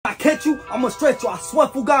catch you, I'ma stretch you. I swear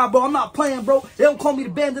for God, bro, I'm not playing, bro. They don't call me the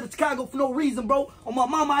Bandit of Chicago for no reason, bro. On my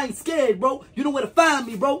mama, I ain't scared, bro. You know where to find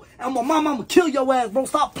me, bro. And on my mama, I'ma kill your ass, bro.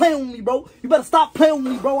 Stop playing with me, bro. You better stop playing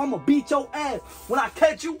with me, bro. I'ma beat your ass. When I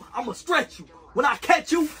catch you, I'ma stretch you. When I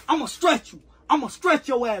catch you, I'ma stretch you. I'ma stretch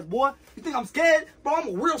your ass, boy. You think I'm scared? Bro, I'm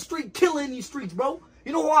a real street killer in these streets, bro.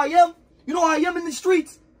 You know who I am? You know who I am in these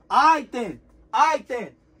streets? Alright then. Alright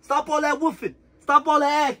then. Stop all that woofing. Stop all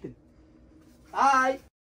that acting. Alright.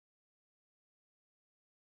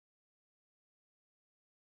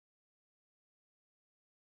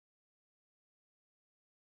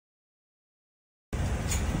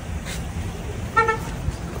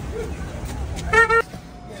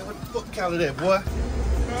 Yeah, what the fuck count of that, boy?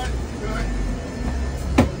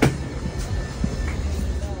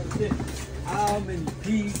 How many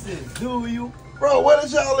pieces do you? Bro, what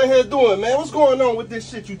is y'all in here doing, man? What's going on with this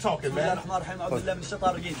shit you talking, man?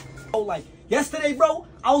 Oh, like yesterday, bro,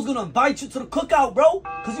 I was gonna invite you to the cookout, bro.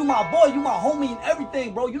 Cause you my boy, you my homie and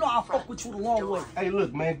everything, bro. You know I fuck with you the long way. Hey,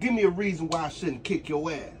 look, man, give me a reason why I shouldn't kick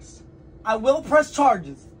your ass. I will press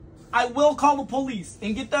charges. I will call the police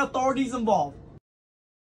and get the authorities involved.